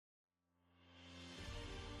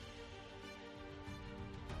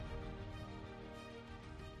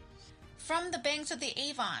From the banks of the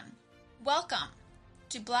Avon, welcome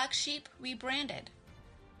to Black Sheep Rebranded,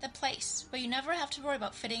 the place where you never have to worry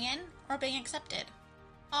about fitting in or being accepted.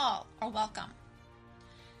 All are welcome.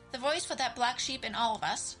 The voice for that black sheep in all of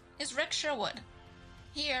us is Rick Sherwood.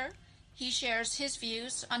 Here, he shares his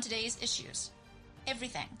views on today's issues.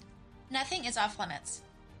 Everything. Nothing is off limits.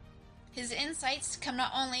 His insights come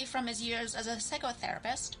not only from his years as a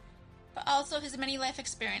psychotherapist, but also his many life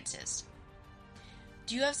experiences.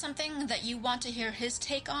 Do you have something that you want to hear his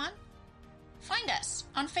take on? Find us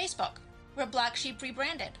on Facebook. We're Black Sheep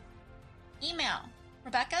Rebranded. Email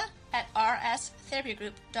Rebecca at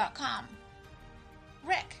rstherapygroup.com,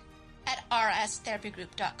 Rick at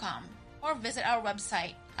rstherapygroup.com, or visit our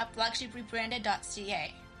website at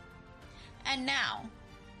blacksheeprebranded.ca. And now,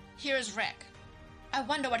 here's Rick. I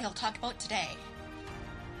wonder what he'll talk about today.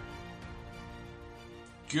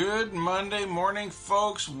 Good Monday morning,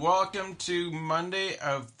 folks. Welcome to Monday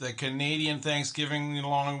of the Canadian Thanksgiving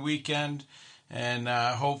long weekend. And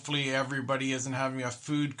hopefully everybody isn't having a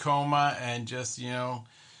food coma and just,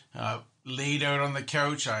 laid out on the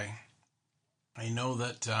couch. I know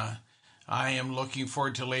that I am looking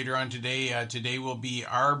forward to later on today. Today will be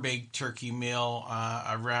our big turkey meal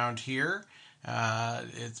around here.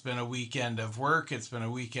 It's been a weekend of work. It's been a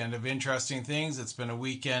weekend of interesting things. It's been a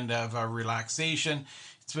weekend of relaxation.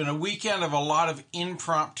 It's been a weekend of a lot of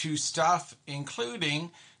impromptu stuff,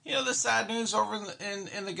 including, the sad news over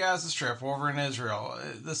in the Gaza Strip, over in Israel.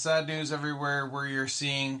 The sad news everywhere where you're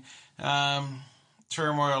seeing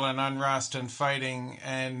turmoil and unrest and fighting.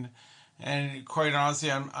 And quite honestly,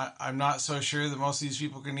 I'm not so sure that most of these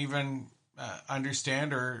people can even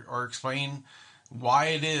understand or explain why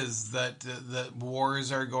it is that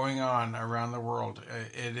wars are going on around the world.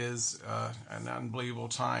 It is an unbelievable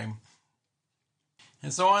time.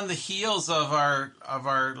 And so on the heels of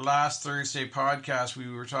our last Thursday podcast, we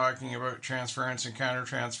were talking about transference and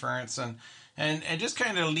countertransference and just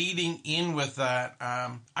kind of leading in with that.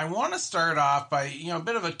 I want to start off by, a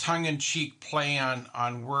bit of a tongue-in-cheek play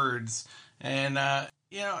on words. And,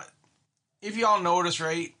 if you all notice,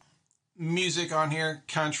 right, music on here,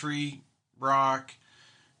 country, rock,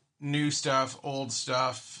 new stuff, old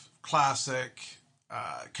stuff, classic,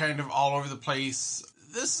 kind of all over the place.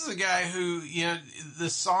 This is a guy who, the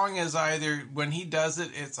song is either, when he does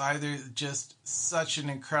it, it's either just such an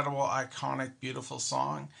incredible, iconic, beautiful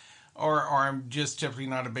song, or I'm just typically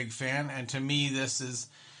not a big fan. And to me, this is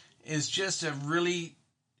just a really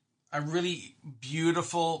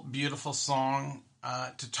beautiful, beautiful song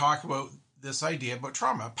to talk about this idea about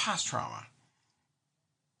trauma, past trauma.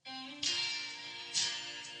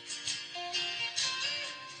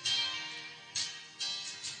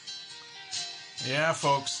 Yeah,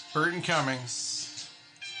 folks, Burton Cummings,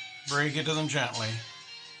 Break It to Them Gently.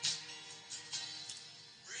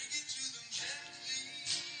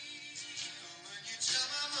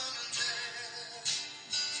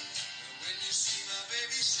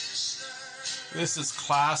 This is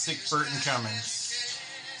classic Burton Cummings.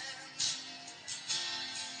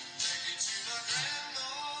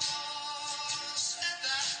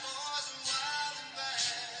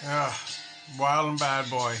 Wild and bad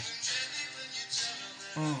boy.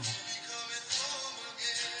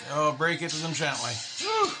 Oh, break it to them gently.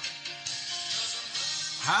 Woo.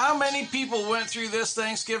 How many people went through this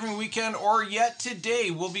Thanksgiving weekend or yet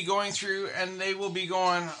today will be going through and they will be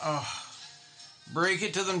going, break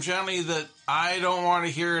it to them gently that I don't want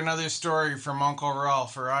to hear another story from Uncle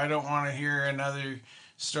Ralph, or I don't want to hear another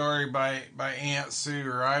story by Aunt Sue,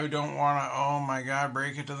 or I don't want to, oh my God,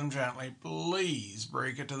 break it to them gently. Please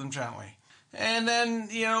break it to them gently. And then,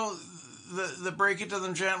 the break it to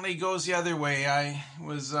them gently goes the other way. I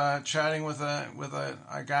was chatting with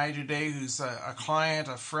a guy today who's a client,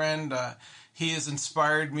 a friend. He has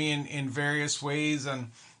inspired me in various ways,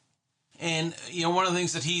 and one of the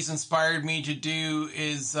things that he's inspired me to do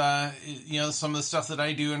is some of the stuff that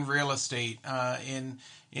I do in real estate, in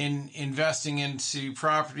investing into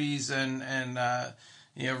properties and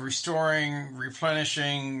restoring,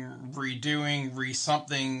 replenishing, redoing,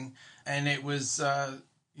 re-something, and it was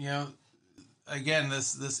again,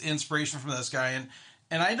 this inspiration from this guy.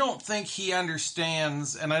 And I don't think he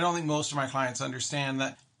understands, and I don't think most of my clients understand,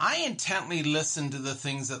 that I intently listen to the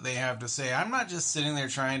things that they have to say. I'm not just sitting there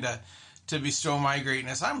trying to bestow my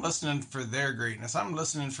greatness. I'm listening for their greatness. I'm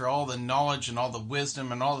listening for all the knowledge and all the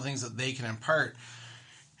wisdom and all the things that they can impart.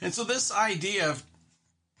 And so this idea of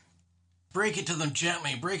break it to them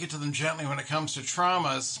gently when it comes to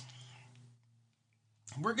traumas,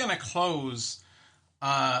 we're going to close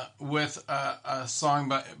with a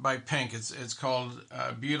song by Pink. It's called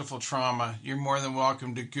Beautiful Trauma. You're more than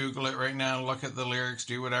welcome to Google it right now, look at the lyrics,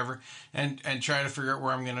 do whatever, and try to figure out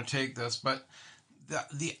where I'm going to take this. But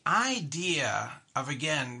the idea of,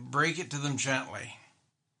 again, break it to them gently.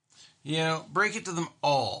 Break it to them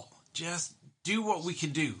all. Just do what we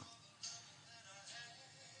can do.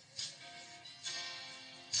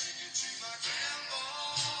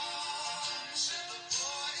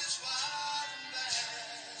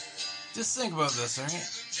 Just think about this, all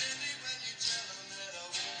right?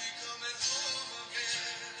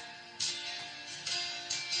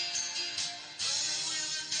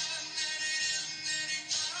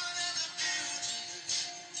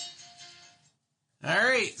 All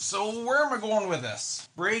right, so where am I going with this?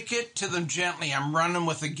 Break it to them gently. I'm running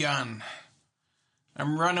with a gun.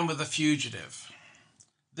 I'm running with a fugitive.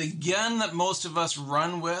 The gun that most of us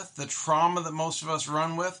run with, the trauma that most of us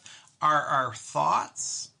run with, are our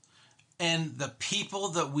thoughts and the people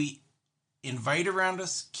that we invite around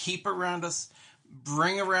us, keep around us,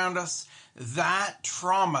 bring around us. That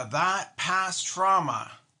trauma, that past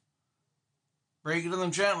trauma, break it to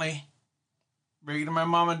them gently. Break it to my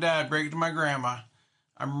mom and dad. Break it to my grandma.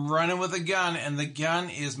 I'm running with a gun, and the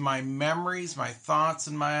gun is my memories, my thoughts,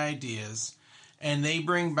 and my ideas. And they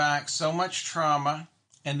bring back so much trauma,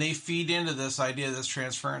 and they feed into this idea, this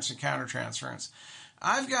transference and countertransference.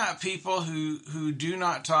 I've got people who do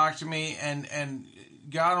not talk to me, and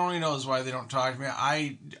God only knows why they don't talk to me.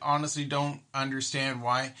 I honestly don't understand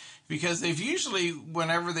why. Because they've usually,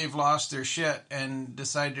 whenever they've lost their shit and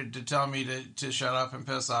decided to tell me to shut up and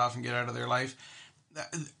piss off and get out of their life,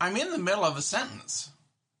 I'm in the middle of a sentence.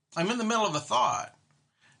 I'm in the middle of a thought.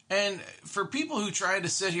 And for people who try to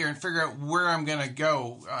sit here and figure out where I'm going to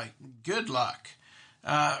go, good luck.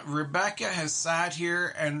 Rebecca has sat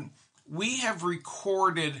here, and we have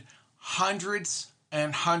recorded hundreds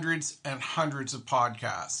and hundreds and hundreds of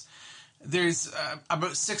podcasts. There's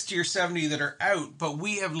about 60 or 70 that are out, but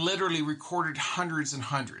we have literally recorded hundreds and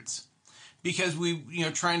hundreds because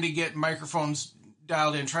trying to get microphones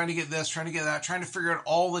dialed in, trying to get this, trying to get that, trying to figure out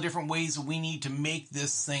all the different ways that we need to make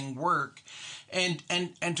this thing work and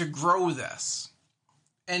to grow this.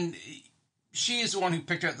 And she is the one who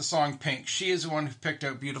picked out the song Pink. She is the one who picked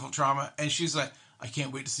out Beautiful Trauma. And she's like, I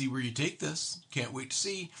can't wait to see where you take this. Can't wait to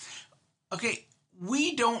see. Okay,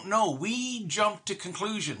 we don't know. We jump to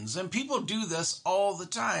conclusions. And people do this all the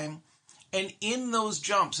time. And in those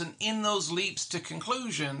jumps and in those leaps to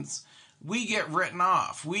conclusions, we get written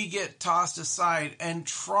off. We get tossed aside. And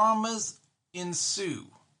traumas ensue.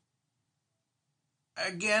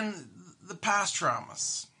 Again, the past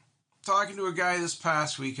traumas. Talking to a guy this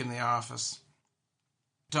past week in the office,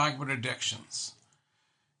 talking about addictions.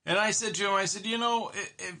 And I said to him,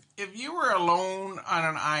 if you were alone on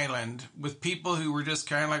an island with people who were just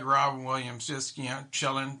kind of like Robin Williams, just,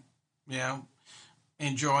 chilling,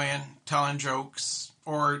 enjoying, telling jokes,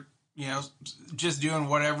 or, just doing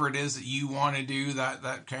whatever it is that you want to do,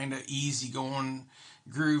 that kind of easygoing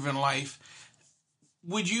groove in life,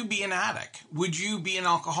 would you be an addict? Would you be an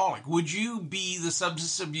alcoholic? Would you be the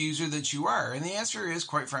substance abuser that you are? And the answer is,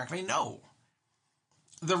 quite frankly, no.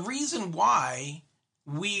 The reason why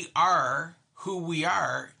we are who we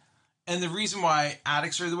are, and the reason why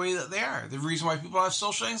addicts are the way that they are, the reason why people have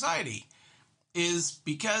social anxiety, is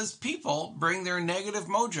because people bring their negative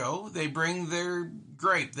mojo, they bring their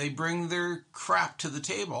gripe, they bring their crap to the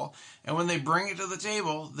table, and when they bring it to the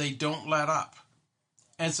table, they don't let up.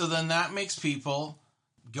 And so then that makes people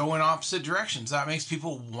go in opposite directions. That makes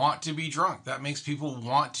people want to be drunk. That makes people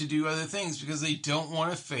want to do other things because they don't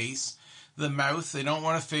want to face the mouth. They don't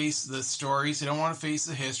want to face the stories. They don't want to face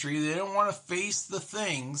the history. They don't want to face the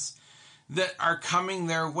things that are coming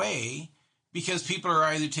their way because people are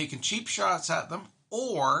either taking cheap shots at them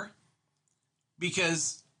or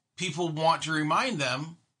because people want to remind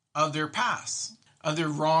them of their past, of their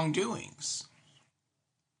wrongdoings.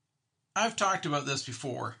 I've talked about this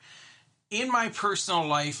before. In my personal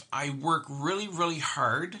life, I work really, really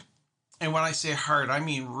hard. And when I say hard, I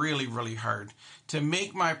mean really, really hard to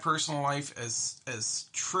make my personal life as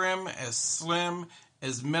trim, as slim,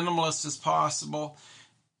 as minimalist as possible.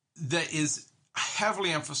 That is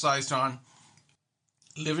heavily emphasized on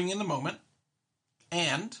living in the moment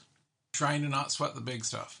and trying to not sweat the big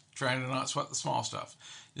stuff, trying to not sweat the small stuff.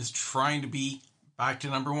 Is trying to be, back to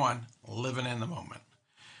number one, living in the moment.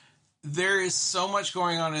 There is so much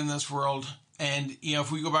going on in this world. And,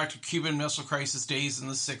 if we go back to Cuban Missile Crisis days in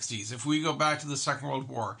the 60s, if we go back to the Second World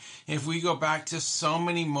War, if we go back to so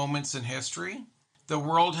many moments in history, the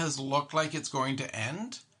world has looked like it's going to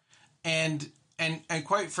end. And And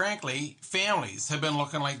quite frankly, families have been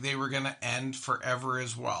looking like they were going to end forever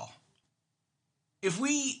as well. If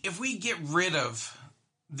we get rid of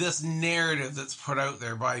this narrative that's put out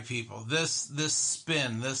there by people, this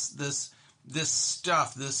spin, this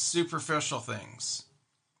stuff, this superficial things,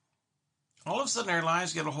 all of a sudden our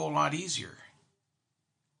lives get a whole lot easier.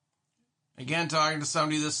 Again, talking to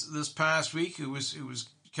somebody this past week who was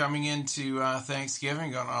coming into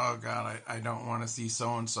Thanksgiving, going, "Oh God, I don't want to see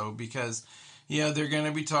so and so because they're going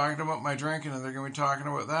to be talking about my drinking and they're going to be talking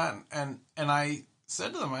about that." And I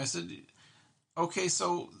said to them, I said, "Okay,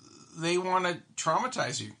 so they want to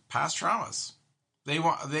traumatize you, past traumas. They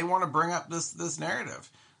want to bring up this narrative,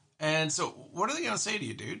 and so what are they going to say to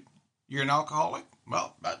you, dude? You're an alcoholic?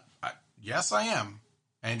 Well, yes, I am.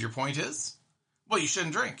 And your point is?" "Well, you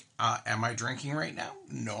shouldn't drink." Am I drinking right now?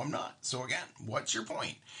 No, I'm not. So again, what's your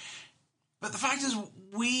point? But the fact is,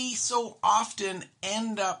 we so often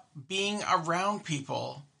end up being around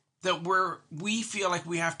people that we feel like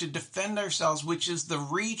we have to defend ourselves, which is the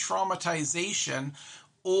re-traumatization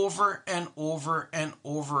over and over and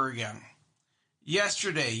over again.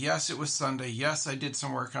 Yesterday, yes, it was Sunday. Yes, I did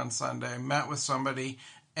some work on Sunday. I met with somebody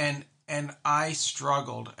and I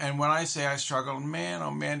struggled. And when I say I struggled, man,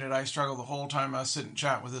 oh man, did I struggle the whole time I was sitting and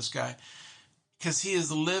chatting with this guy. Because he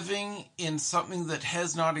is living in something that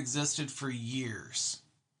has not existed for years.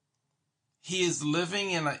 He is living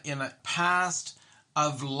in a past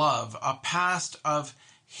of love, a past of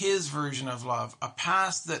his version of love, a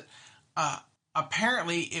past that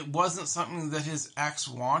apparently it wasn't something that his ex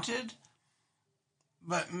wanted.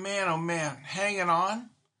 But man, oh man, hanging on.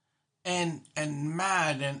 And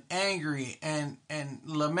mad and angry and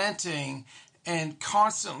lamenting and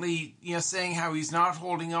constantly saying how he's not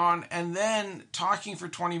holding on, and then talking for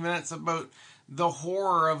 20 minutes about the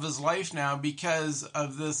horror of his life now because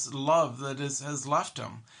of this love that has left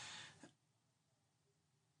him.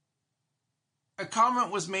 A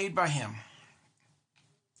comment was made by him.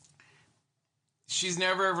 She's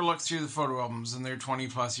never ever looked through the photo albums in their 20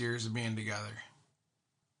 plus years of being together.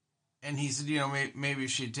 And he said, maybe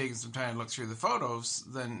if she had taken some time to look through the photos,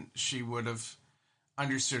 then she would have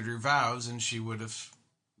understood her vows and she would have,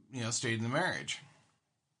 stayed in the marriage.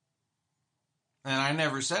 And I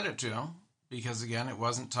never said it to him because, again, it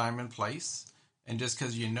wasn't time and place. And just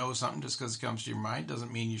because you know something, just because it comes to your mind,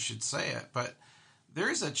 doesn't mean you should say it. But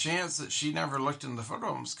there's a chance that she never looked in the photo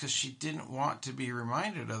albums because she didn't want to be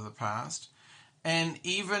reminded of the past. And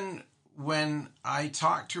even when I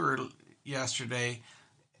talked to her yesterday,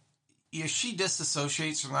 she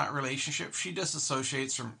disassociates from that relationship. She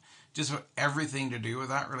disassociates from just everything to do with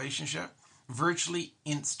that relationship virtually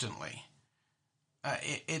instantly.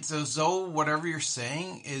 It's as though whatever you're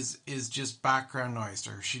saying is just background noise to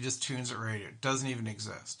her. She just tunes it right out. It doesn't even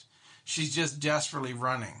exist. She's just desperately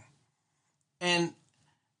running. And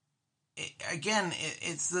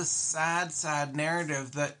it's this sad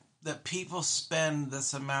narrative that people spend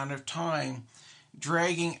this amount of time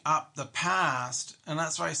dragging up the past, and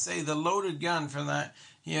that's why I say the loaded gun for that.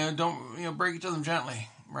 Don't break it to them gently,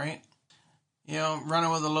 right?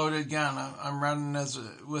 Running with a loaded gun. I'm running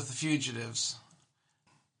with the fugitives.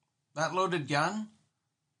 That loaded gun.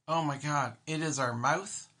 Oh my God! It is our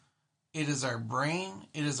mouth, it is our brain,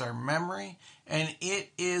 it is our memory, and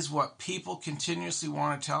it is what people continuously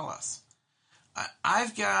want to tell us.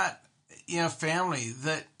 I've got family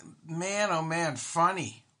that, man, oh man,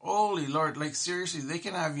 funny. Holy Lord, like seriously, they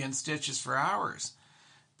can have you in stitches for hours.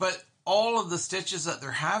 But all of the stitches that they're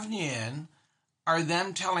having you in are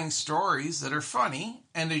them telling stories that are funny,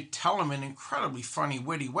 and they tell them in incredibly funny,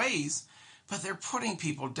 witty ways, but they're putting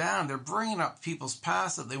people down. They're bringing up people's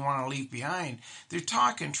past that they want to leave behind. They're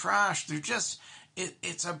talking trash. They're just,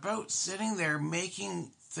 it's about sitting there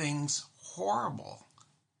making things horrible.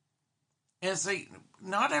 And it's like,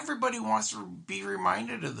 not everybody wants to be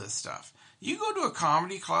reminded of this stuff. You go to a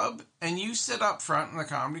comedy club and you sit up front in the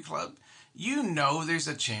comedy club, there's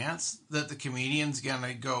a chance that the comedian's going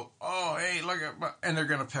to go, "Oh, hey, look at," and they're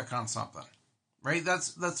going to pick on something, right?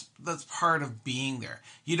 That's part of being there.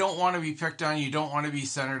 You don't want to be picked on. You don't want to be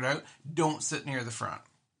centered out. Don't sit near the front.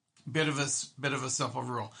 Bit of a simple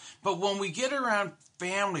rule. But when we get around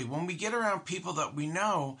family, when we get around people that we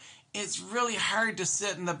know, it's really hard to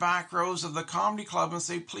sit in the back rows of the comedy club and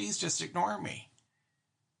say, "Please just ignore me."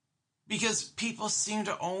 Because people seem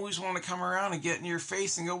to always want to come around and get in your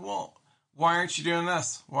face and go, "Well, why aren't you doing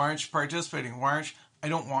this? Why aren't you participating? Why aren't you?" I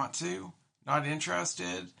don't want to. Not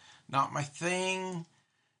interested. Not my thing.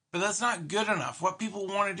 But that's not good enough. What people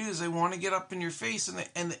want to do is they want to get up in your face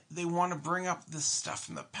and they want to bring up this stuff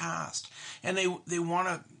from the past. And they want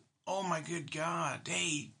to, "Oh my good God,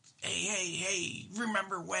 hey,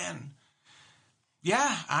 remember when?"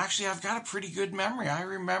 Yeah, actually, I've got a pretty good memory. I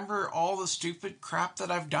remember all the stupid crap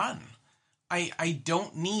that I've done. I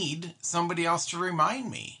don't need somebody else to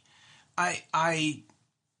remind me. I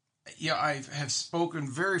have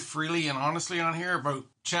spoken very freely and honestly on here about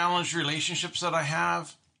challenged relationships that I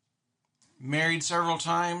have, married several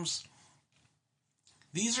times.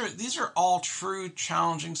 These are all true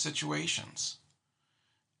challenging situations.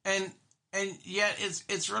 And yet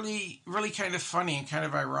it's really kind of funny and kind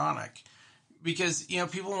of ironic, because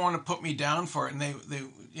people want to put me down for it, and they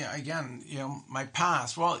again, my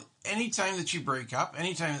past. Well, anytime that you break up,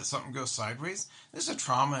 anytime that something goes sideways, there's a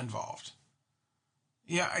trauma involved.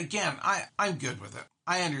 Yeah, again, I'm good with it.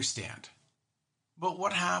 I understand. But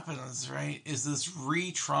what happens, right, is this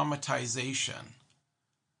re-traumatization,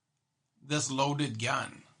 this loaded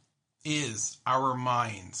gun, is our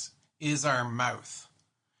minds, is our mouth,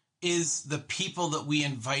 is the people that we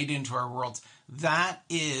invite into our worlds. That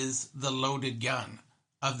is the loaded gun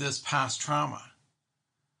of this past trauma.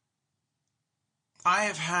 I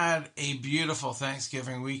have had a beautiful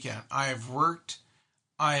Thanksgiving weekend. I have worked.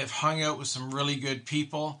 I have hung out with some really good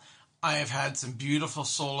people. I have had some beautiful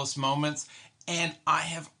soulless moments. And I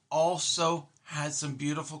have also had some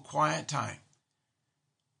beautiful quiet time.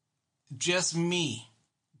 Just me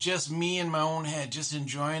in my own head, just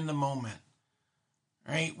enjoying the moment.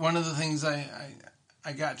 Right? One of the things I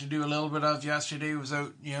got to do a little bit of yesterday was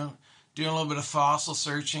out, doing a little bit of fossil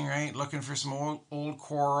searching, right? Looking for some old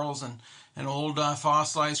corals and old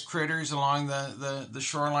fossilized critters along the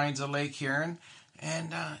shorelines of Lake Huron.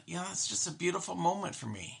 And, it's just a beautiful moment for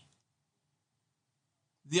me.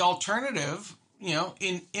 The alternative,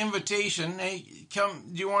 in invitation, hey,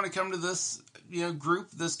 come, do you want to come to this, group,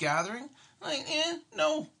 this gathering? Like,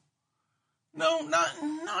 no,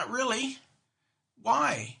 not really.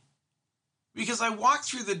 Why? Because I walk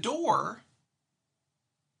through the door,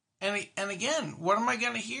 and again, what am I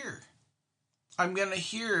going to hear? I'm going to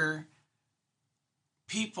hear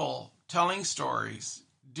people telling stories,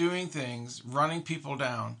 doing things, running people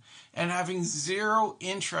down, and having zero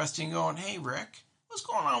interest in going, hey, Rick, what's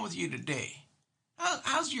going on with you today?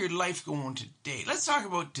 How's your life going today? Let's talk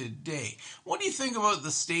about today. What do you think about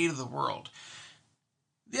the state of the world?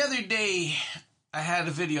 The other day, I had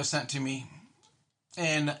a video sent to me,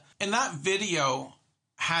 and that video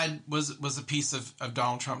was a piece of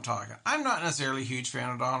Donald Trump talking. I'm not necessarily a huge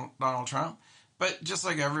fan of Donald Trump, but just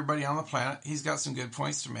like everybody on the planet, he's got some good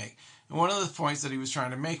points to make. And one of the points that he was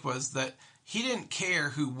trying to make was that he didn't care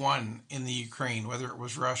who won in the Ukraine, whether it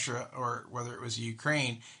was Russia or whether it was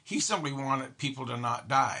Ukraine. He simply wanted people to not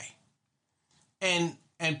die. And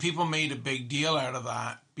people made a big deal out of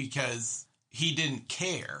that because he didn't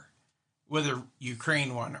care whether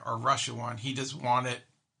Ukraine won or Russia won. He just wanted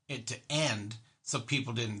it to end so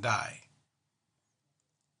people didn't die.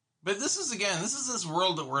 But this is this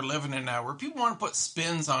world that we're living in now where people want to put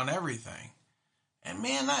spins on everything. And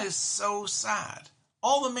man, that is so sad.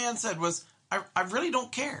 All the man said was, I really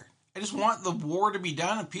don't care. I just want the war to be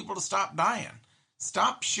done and people to stop dying.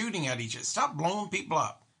 Stop shooting at each other. Stop blowing people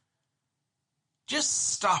up. Just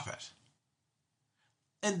stop it.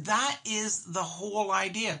 And that is the whole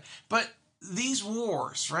idea. But these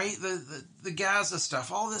wars, right? The Gaza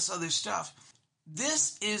stuff, all this other stuff.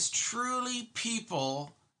 This is truly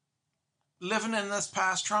people living in this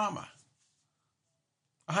past trauma.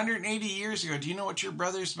 180 years ago, do you know what your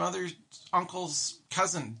brother's mother's uncle's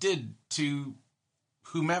cousin did to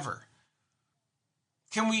whomever?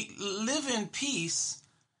 Can we live in peace,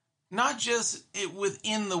 not just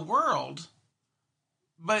within the world,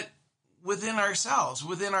 but within ourselves,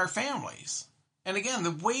 within our families? And again,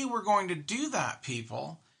 the way we're going to do that,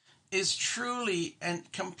 people, is truly and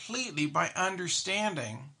completely by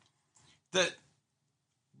understanding that,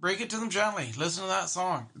 break it to them gently. Listen to that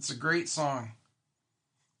song. It's a great song.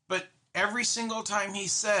 But every single time he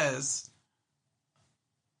says,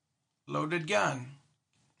 loaded gun,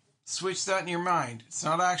 switch that in your mind. It's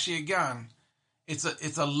not actually a gun. It's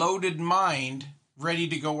a loaded mind ready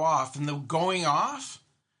to go off. And the going off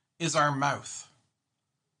is our mouth.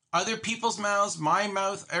 Other people's mouths, my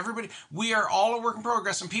mouth, everybody. We are all a work in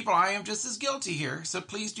progress. And people, I am just as guilty here. So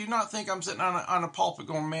please do not think I'm sitting on a pulpit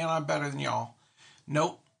going, man, I'm better than y'all.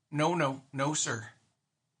 Nope. No, sir.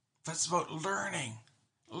 That's about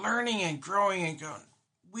learning and growing and going.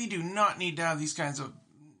 We do not need to have these kinds of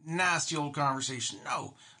nasty old conversations.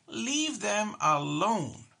 No, leave them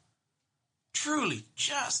alone. Truly,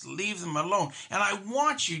 just leave them alone. And I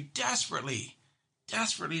want you desperately.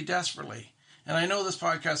 And I know this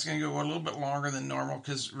podcast is going to go a little bit longer than normal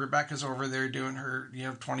because Rebecca's over there doing her,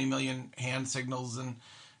 20 million hand signals and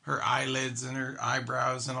her eyelids and her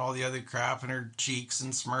eyebrows and all the other crap and her cheeks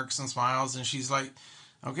and smirks and smiles. And she's like,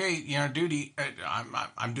 okay, duty,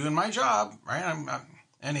 I'm doing my job, right?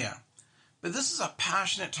 Anyhow. But this is a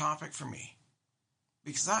passionate topic for me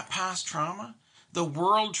because that past trauma, the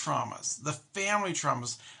world traumas, the family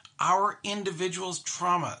traumas, our individuals'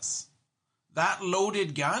 traumas, that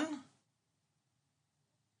loaded gun,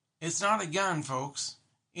 it's not a gun, folks.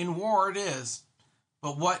 In war, it is.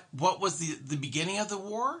 But what was the beginning of the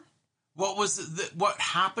war? What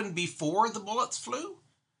happened before the bullets flew?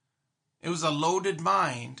 It was a loaded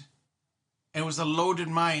mind. It was a loaded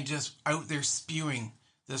mind just out there spewing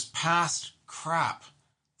this past crap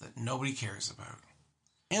that nobody cares about.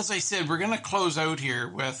 As I said, we're going to close out here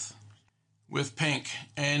with Pink.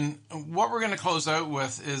 And what we're going to close out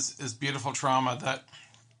with is Beautiful Trauma. That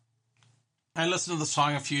I listened to the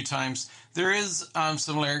song a few times. There is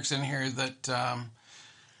some lyrics in here that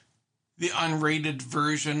the unrated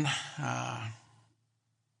version, that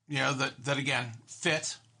again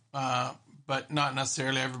fit, but not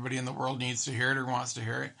necessarily everybody in the world needs to hear it or wants to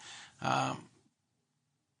hear it.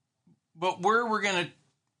 But where we're gonna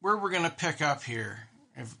pick up here,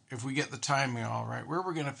 if we get the timing all right, where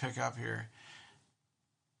we're gonna pick up here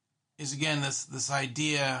is again this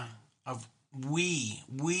idea of we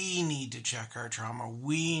need to check our trauma.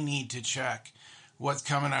 We need to check what's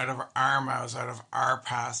coming out of our mouths, out of our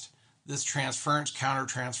past. This transference,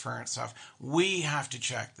 countertransference stuff. We have to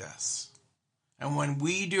check this. And when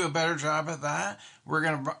we do a better job at that, we're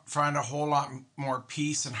going to find a whole lot more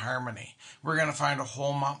peace and harmony. We're going to find a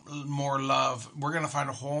whole lot more love. We're going to find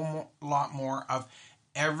a whole lot more of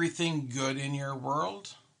everything good in your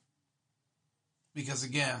world. Because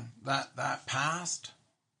again, that past,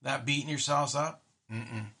 that beating yourselves up,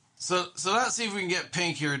 So let's see if we can get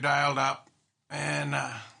Pink here dialed up. And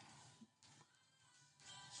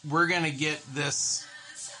we're going to get this.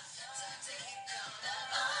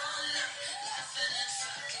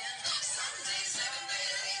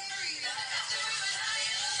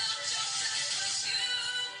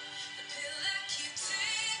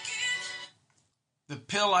 The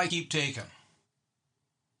pill I keep taking.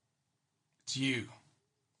 It's you.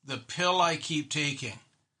 The pill I keep taking.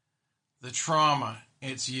 The trauma.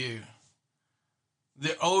 It's you. The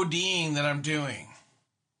ODing that I'm doing.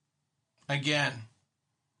 Again,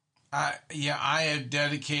 I have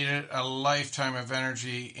dedicated a lifetime of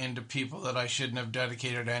energy into people that I shouldn't have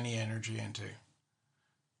dedicated any energy into.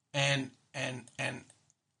 And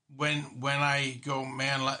when I go,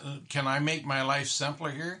 man, can I make my life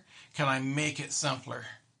simpler here? Can I make it simpler?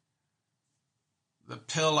 The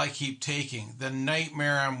pill I keep taking, the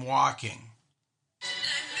nightmare I'm walking.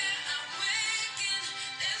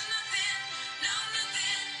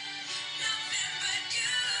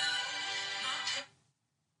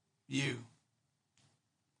 You.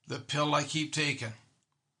 The pill I keep taking.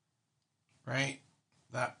 Right?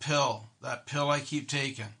 That pill I keep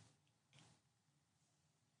taking.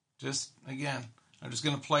 Just, again, I'm just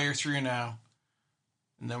going to play her through now.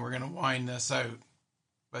 And then we're going to wind this out.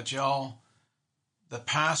 But y'all, the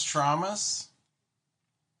past traumas,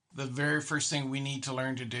 the very first thing we need to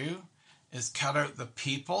learn to do is cut out the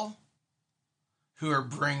people who are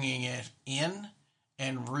bringing it in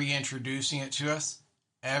and reintroducing it to us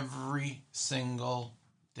every single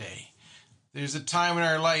day. There's a time in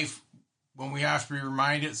our life when we have to be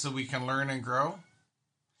reminded so we can learn and grow.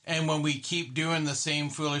 And when we keep doing the same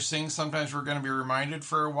foolish things, sometimes we're going to be reminded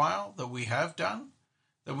for a while that we have done,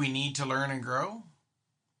 that we need to learn and grow.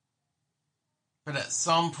 But at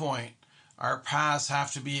some point, our paths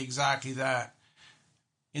have to be exactly that.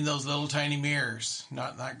 In those little tiny mirrors,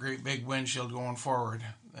 not that great big windshield going forward.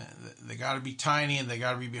 They got to be tiny and they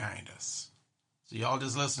got to be behind us. So y'all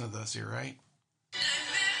just listen to this here, right?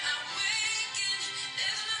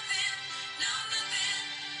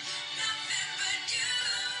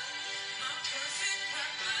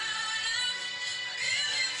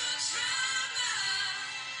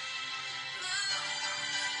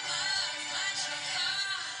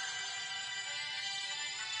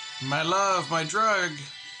 My love, my drug.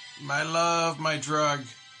 My love, my drug.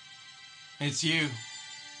 It's you.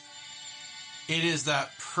 It is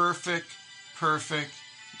that perfect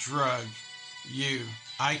drug. You.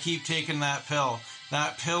 I keep taking that pill.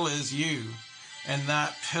 That pill is you. And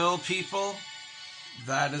that pill, people,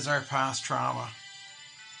 that is our past trauma.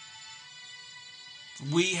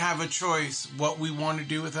 We have a choice what we want to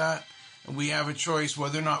do with that. And we have a choice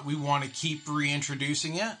whether or not we want to keep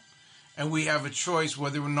reintroducing it. And we have a choice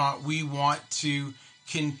whether or not we want to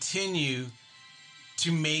continue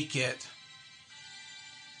to make it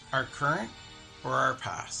our current or our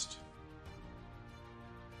past.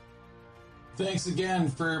 Thanks again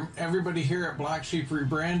for everybody here at Black Sheep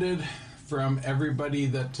Rebranded, from everybody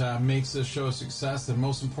that makes this show a success, and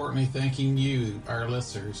most importantly, thanking you, our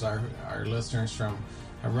listeners, our listeners from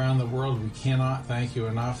around the world. We cannot thank you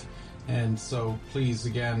enough. And so please,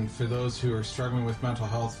 again, for those who are struggling with mental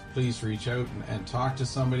health, please reach out and talk to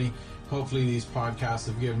somebody. Hopefully these podcasts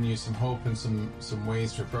have given you some hope and some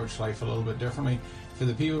ways to approach life a little bit differently. For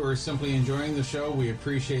the people who are simply enjoying the show, we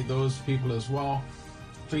appreciate those people as well.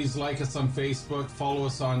 Please like us on Facebook, follow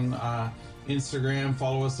us on Instagram,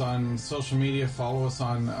 follow us on social media, follow us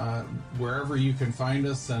on wherever you can find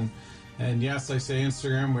us. And yes, I say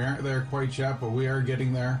Instagram, we aren't there quite yet, but we are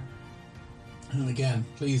getting there. And again,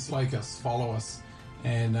 please like us, follow us,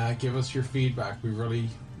 and give us your feedback.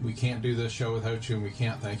 We can't do this show without you, and we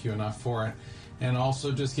can't thank you enough for it. And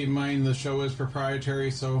also just keep in mind the show is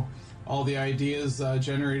proprietary, so all the ideas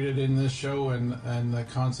generated in this show and the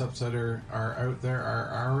concepts that are out there are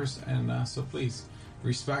ours. And so please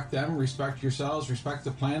respect them, respect yourselves, respect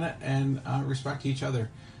the planet, and respect each other.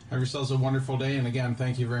 Have yourselves a wonderful day. And again,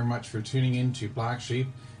 thank you very much for tuning in to Black Sheep.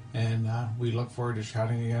 And we look forward to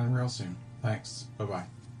chatting again real soon. Thanks.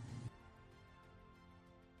 Bye-bye.